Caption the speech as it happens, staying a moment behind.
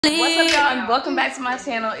What's up, y'all, and welcome back to my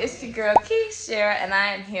channel. It's your girl Keisha, and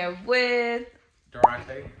I am here with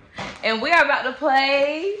Durante. And we are about to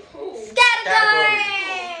play Category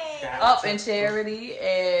Up in Charity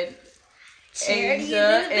and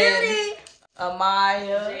Asia and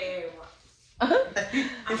Amaya.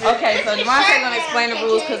 Okay, so Durante gonna explain the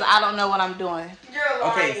rules because I don't know what I'm doing.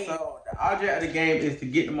 Okay, so the object of the game is to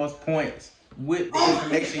get the most points with the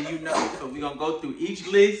information you know. So we're gonna go through each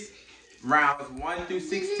list, rounds 1 through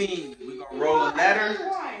 16. We're gonna roll a letter.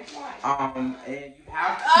 And you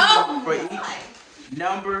have to for each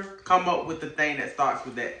number come up with the thing that starts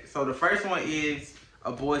with that. So the first one is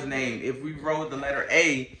a boy's name. If we roll the letter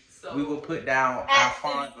A, we will put down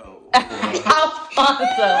Alfonso.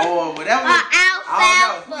 Alfonso. Or whatever.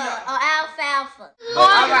 Alfalfa. Or Alfalfa. Or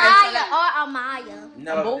Amaya.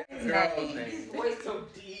 No, that's girl's name. Boys so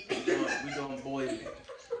deep. We doing boys.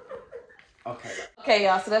 Okay. Okay,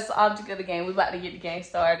 y'all. So that's the object of the game. We about to get the game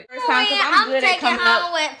started. First time, because I'm good at coming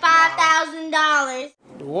home with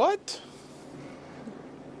 $5,000. What?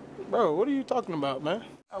 Bro, what are you talking about, man?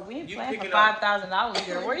 Oh, we ain't playing for $5,000,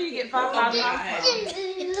 girl. Where do you get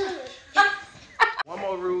 $5,000 from? One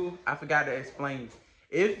more rule I forgot to explain.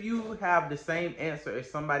 If you have the same answer as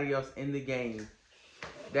somebody else in the game,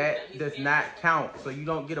 that does not count. So you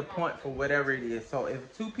don't get a point for whatever it is. So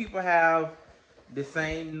if two people have the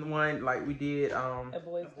same one, like we did a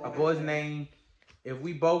boy's name, if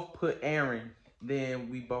we both put Aaron, then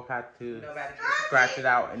we both have to scratch it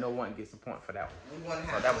out and no one gets a point for that one. We want to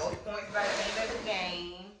have the most points by the end of the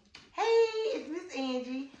game. Hey, it's Miss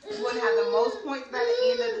Angie. We want to have the most points by the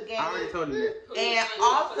end of the game. I already told you that. And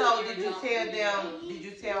also, did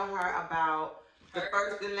you tell her about the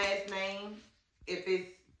first and last name? If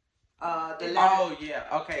it's the last. Oh, yeah.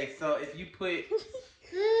 Okay, so if you put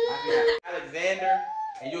Alexander,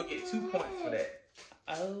 and you'll get 2 points for that.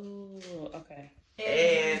 Oh, okay.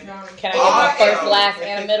 And can I get my first, last,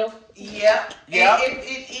 and a middle? Yep. Yep. And if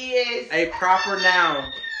it is a proper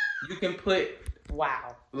noun, you can put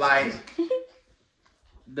like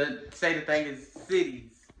say the thing is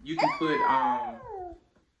cities. You can put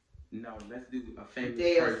no, let's do a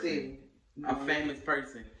famous person. City. A famous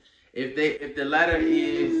person. If the letter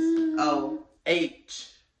is H,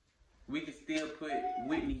 we can still put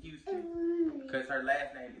Whitney Houston because her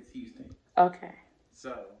last name is Houston. Okay.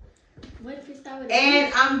 So. What if we start with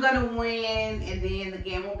And I'm gonna win, and then the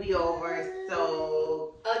game will be over.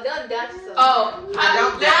 So. don't doubt yourself. Oh, I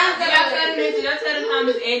don't doubt. Did I tell them how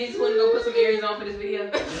Miss Angie's want to go put some earrings on for this video?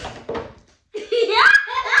 Yeah.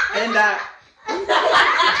 And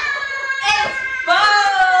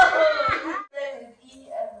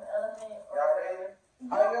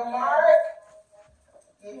On your mark,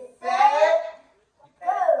 get set,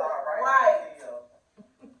 right.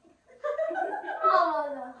 Oh,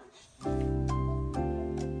 no.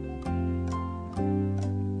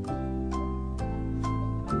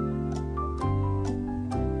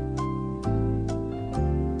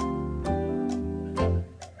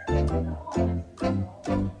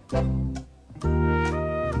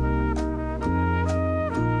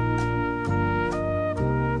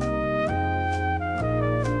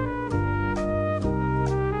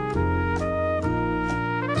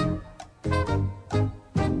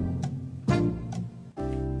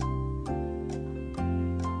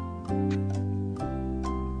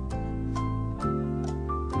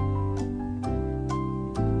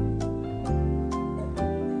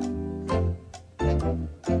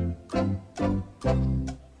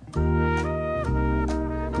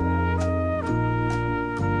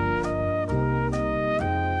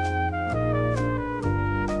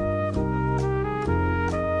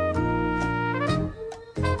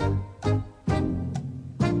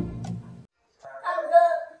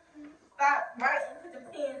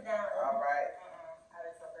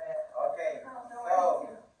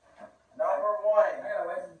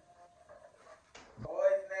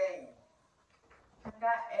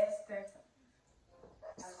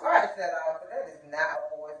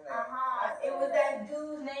 It was that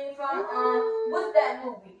dude's name from what's that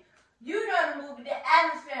movie? You know the movie, the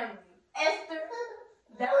Addams Family. Esther.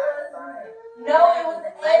 That was no, it was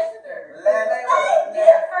Esther. It's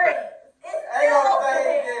different. It's still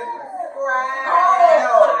different.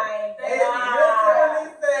 it literally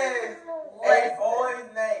says a boy's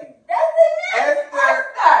name. That's it. Esther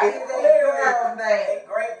is a girl's name. A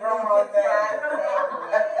great grandma's name.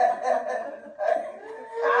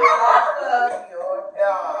 Your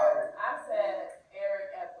dog. I said Eric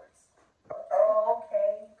Edwards. Oh,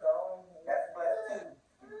 okay, go. That's +2.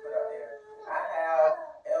 You put up there. I have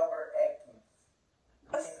Albert Atkins.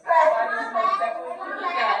 Why do you know exactly what you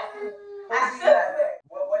got? I should have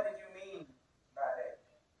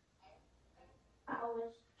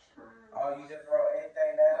was trying. Oh, you just wrote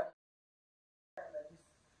anything down?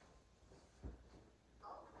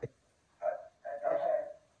 Okay.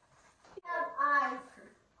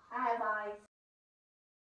 I have eyes.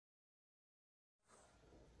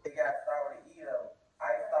 It got to start with an E though. I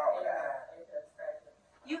start with an I.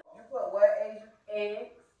 You put what, Asia?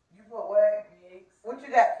 Eggs. You put what? Eggs. What you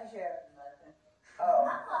got, Keisha? Nothing. Oh.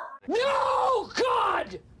 No,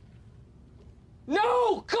 God!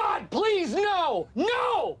 No, God, please, no!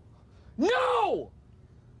 No! No!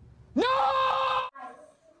 No!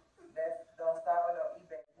 Don't start with no E,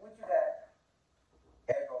 baby. What you got?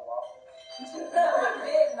 Eggo waffle. No, it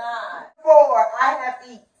did not. 4. I have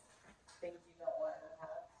eat. Things you don't want in the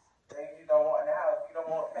house. Things you don't want in the house. You don't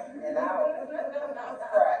want me in the house.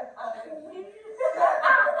 Right.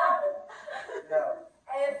 No.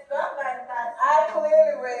 And stuff like that. I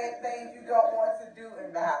clearly read things you don't want to do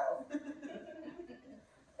in the house. In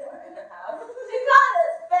the house. She called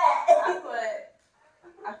us fat.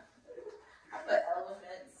 I put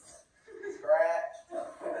elephants. Scratch.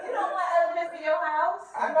 You don't want elephants in your house?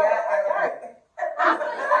 I got it.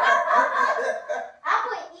 I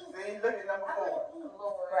put E. See, look at number 4.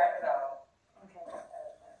 Scratch it off. Okay.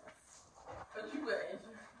 What you put,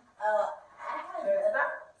 Angel?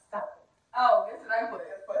 Stop. Oh, guess what I put?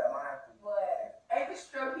 Just put a line through. What?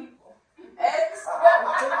 Extra people. Extra.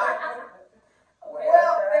 Okay,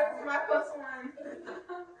 well, that was my plus one.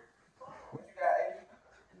 What you got, Asia?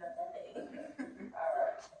 Nothing.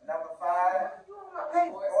 Alright. Number 5.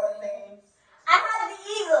 14. I had the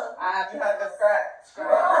eagle. I You have to scratch. I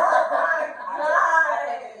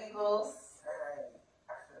put the Eagles. Alright.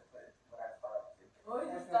 I should have put what I started to. What did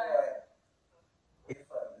you This is start? what- It's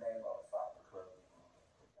a name of a soccer club.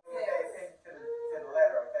 Pay attention to the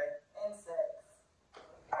letter, okay? Insects.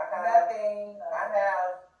 I have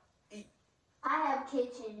E. I have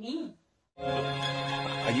kitchen. E.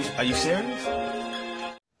 Are you serious?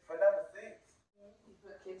 For number 6. You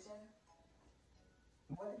put kitchen.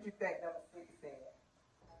 What did you think number 6 said?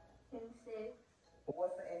 Insect.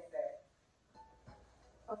 What's the insect?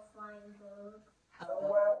 A flying bug. So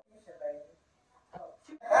well, Keisha, baby.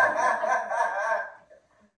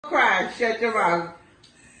 Cry, shut your mouth.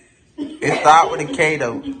 It started with a K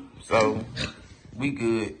though, so we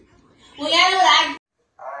good. Well, yeah, like.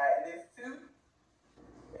 Alright, there's 2. And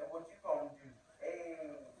what you gonna do?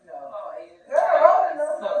 Hey, No. Oh, Angel. Girl, no.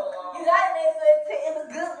 So long. You got an answer. It's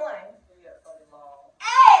a good one. Yeah, so long.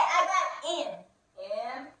 Hey, I got N.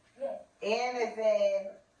 And N is in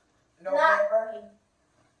Not November. E.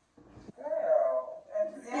 Girl.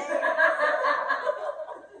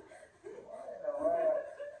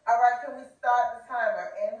 All right, can we start the timer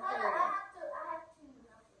in 3? I have to.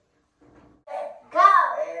 Go.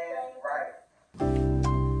 and right.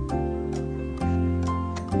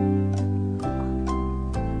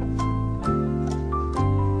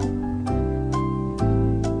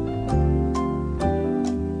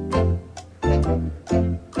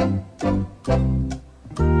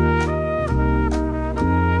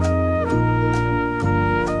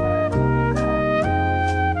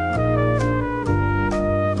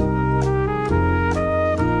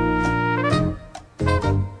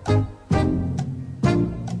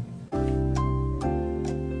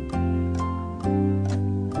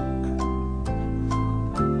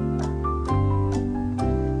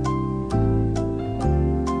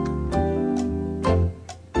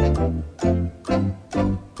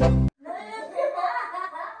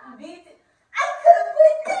 I couldn't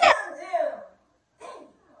put down, Jim.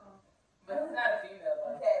 but it's not a female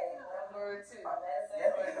though. Okay. Number 2.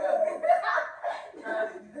 Yes, we go.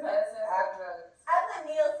 I put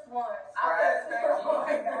Neil Swarm. Right. Oh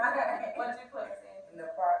my God. What'd you put, Angel?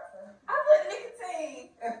 Naproxen. I put nicotine.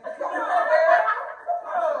 Come on, girl.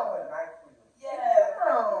 Come on. Yeah.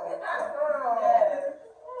 Come on. Yes.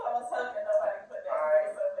 I was hoping nobody put that. Alright.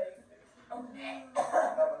 It was so basic.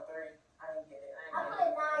 Number 3. I didn't get it. I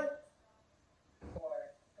put 9.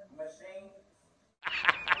 Machine.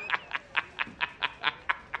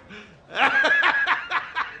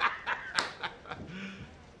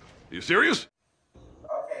 You serious?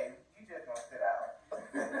 Okay, you just gonna sit out.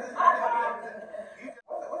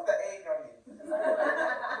 What's the age on you?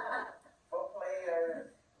 4 players.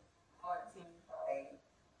 14. 8.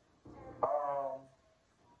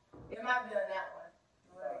 It might be on that one.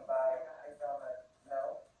 25. It's on the,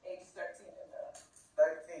 no. Age 13 and up.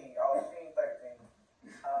 13. Oh, she ain't 13.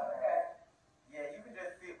 Okay. Yeah, you can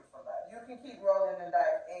just sit with somebody. You can keep rolling the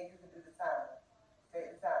dice and you can do the timer.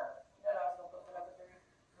 Take the timer. You know what I was gonna put for number 3?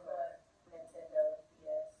 But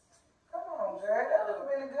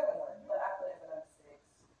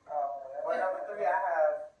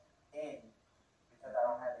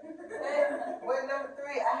With number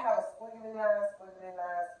 3, I have a squiggly line, squiggly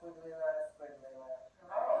line, squiggly line, squiggly line.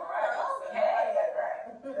 All right.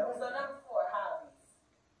 Okay. So number 4, hobbies.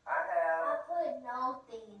 I have. I put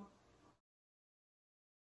nothing.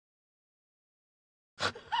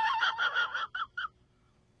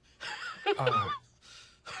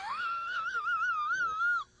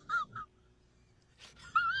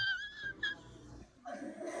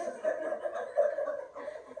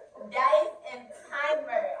 Dice and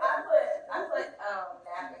timer. I put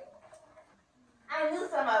napping. I knew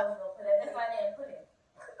somebody was gonna put it. That's why I didn't put it.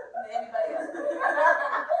 Anybody else?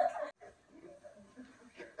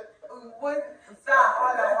 Stop.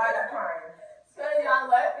 Hold on. Why you crying? So y'all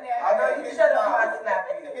laughing at I know you me. shut up my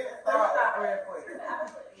snapping. Stop real quick.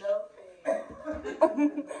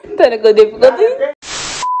 Technical difficulty.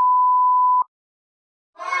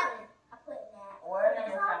 I put that. What?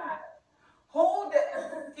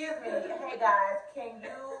 Excuse me. Hey guys, can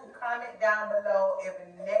you comment down below if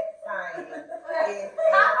next time is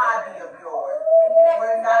a hobby of yours?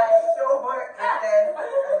 We're not sure if that's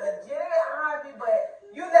a legitimate hobby, but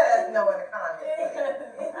you let us know in the comments.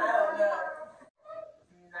 I don't know.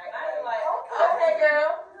 I like, okay,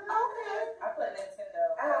 girl. Okay. I put Nintendo.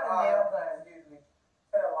 I have a nail gun. Excuse me.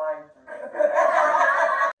 Put a line through it.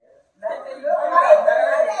 That's a good one.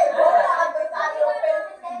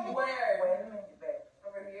 Where? Wait a minute, babe.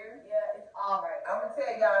 Over here? Yeah, it's all right. I'm gonna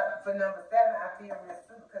tell y'all for number 7, I feel real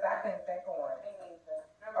stupid because I couldn't think of one. Me neither.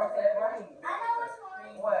 Number Okay, 7. right. I know which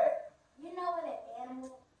one. What? You know what an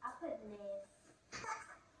animal? I put nest.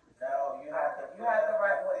 No, You have to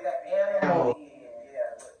write what the animal is.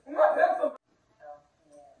 Yeah. You know what an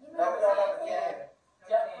Yeah.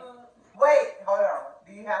 Junk food. Wait, hold on.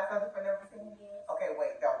 Do you have something for number 10? Yes. Okay,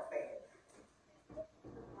 wait, don't say it.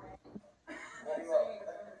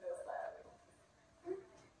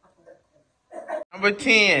 Number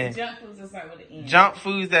 10. Junk foods that start with an N. Junk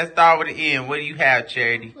foods that start with an N. What do you have, I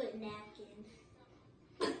Charity? put napkin.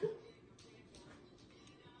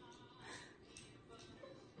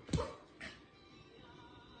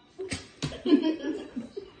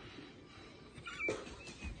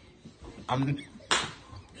 I'm.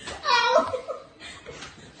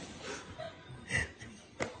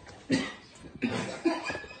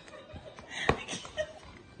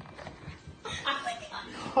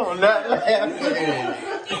 Oh, not laughing.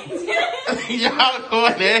 Y'all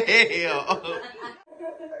going to hell.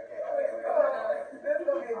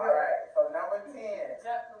 Alright, so number 10.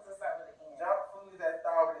 Junk foods that start with an N. Junk foods that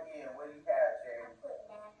start with an N. What do you have, I Charity? put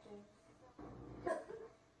napkin.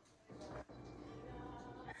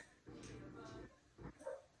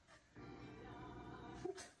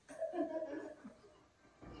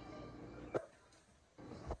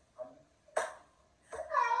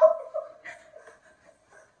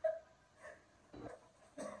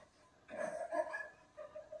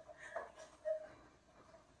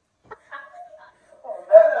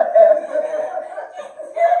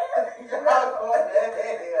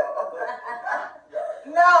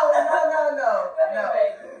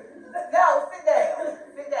 No, sit down.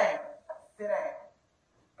 Sit down. Sit down.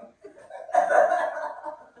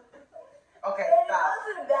 Okay, stop. Go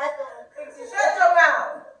to the bathroom. Shut your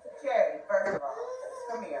mouth. Cherry, first of all.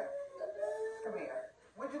 Come here. Come here.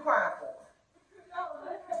 What you crying for?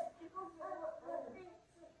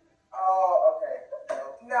 Oh, okay.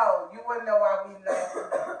 No, you wouldn't know why we laughing.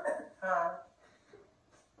 Huh?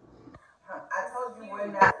 I told you we're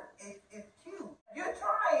not. It's cute. You're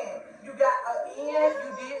trying. You got an N. You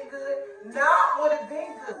did good. Knob would have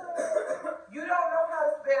been good. You don't know how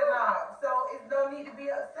to spell knob, so it's no need to be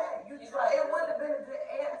upset. You try. It would have been a good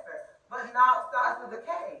answer, but knob starts with a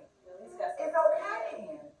K. It's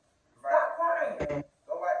okay. Stop crying.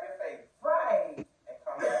 Go wipe your face Right. and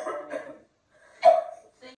come back on me.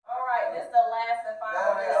 All right, this is the last and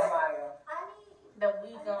final Now, list. Amaya. The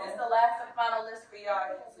we This gone. is the last and final list for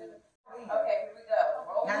y'all YouTube. Okay, here we go.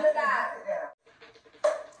 Roll Now, the sit dice. down.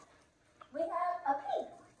 We have a pig.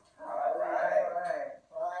 All right.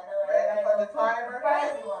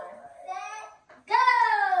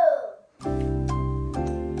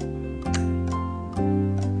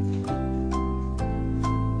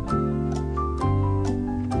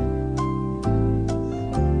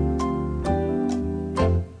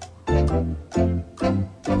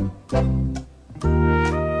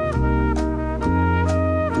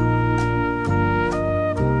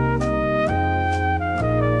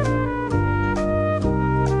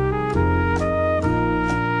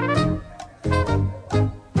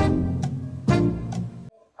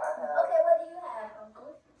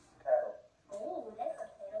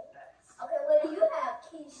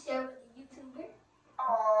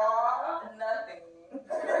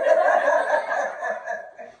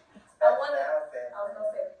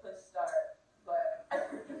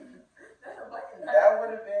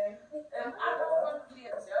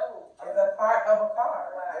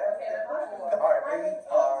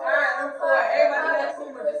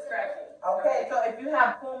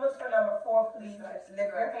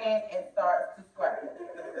 lift your hand and start subscribing. I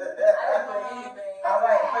don't know anything. All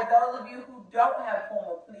right, for those of you who don't have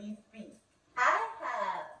Puma, please speak. I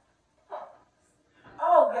have.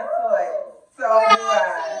 Oh, guess what? So do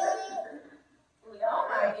I. Oh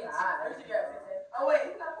my God. Oh wait,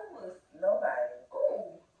 it's not Pumas. Nobody.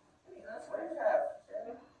 Ooh. What do you have,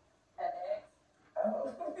 Jenny?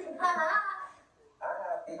 Oh. I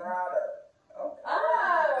have Prada. Okay. Oh.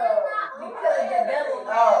 Because the devil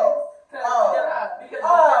wears. Oh. Because the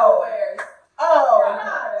devil wears.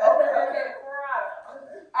 Okay.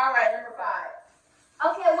 All right, number 5.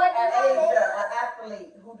 Okay, what An do you Asia, an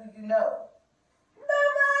athlete. Who do you know?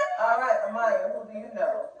 All right, Amaya, who do you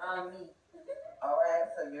know? Me. All right,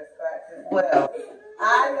 so you're scratched as well.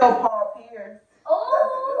 I know Paul Pierce.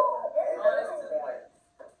 Oh, That's a good one.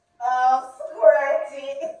 Oh, scratchy.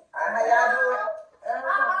 How y'all do it?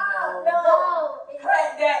 no. Cut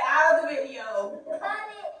that out of the video. Cut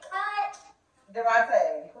it, cut.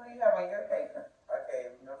 Devontae, who do you have on your paper? Okay,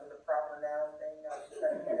 remember the proper noun thing I was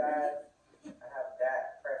telling you guys? I have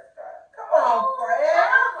Dak Prescott. Come on, Fred.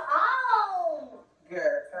 Come on.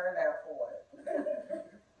 Girl, turn down for it.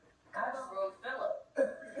 I just wrote Philip. I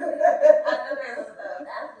know there's an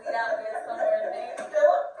athlete out there somewhere named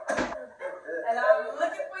Philip. And I'm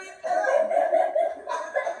looking for you, Philip.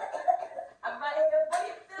 I'm right here for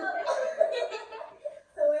you, Philip.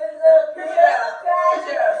 So it's a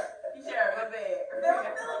Keisha, go bed. Philip.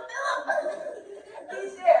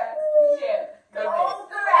 Keisha, go bed.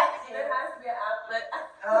 There has to be an outlet.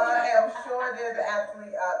 I am sure there's an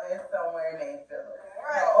athlete out there somewhere named Philip.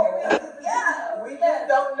 So, we just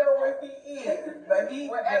don't know where he is, but he's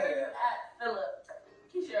Wherever there. you're at, Philip.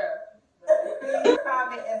 Keisha. Please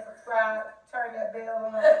comment and subscribe. Turn that bell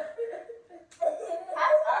on. All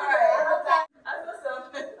right. I feel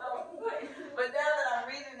something. But now that I'm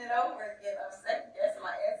reading it over again, I'm second guessing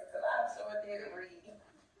my answer because I'm sure didn't read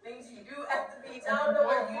things you do at the beach. I don't know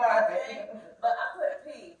what you think, but I put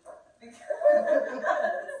P.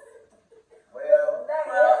 Well,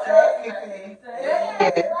 technically,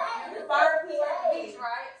 yeah. You find P at the beach,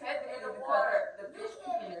 right? Technically, in the water. The fish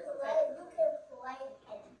keeping it. It's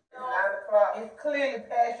 9 o'clock. It's clearly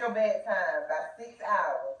past your bedtime by 6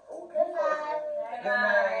 hours. Good night.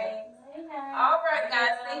 Good night. All right,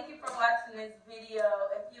 guys. Thank you for watching this video.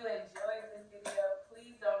 If you enjoyed this video,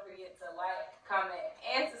 please don't forget to like, comment,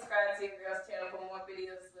 and subscribe to your girl's channel for more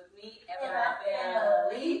videos with me and my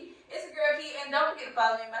family. It's your girl Key, and don't forget to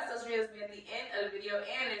follow me. My social media will be at the end of the video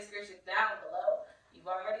and in the description down below. You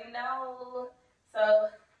already know. So,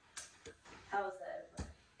 how was that?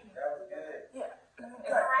 That was good. Yeah.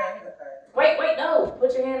 Wait. No.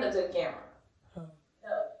 Put your hand up to the camera.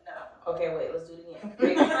 No. Okay, wait. Let's do it again.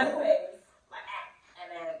 Wait, and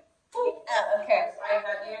then, okay.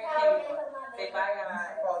 Say bye,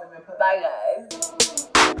 guys. Bye, guys.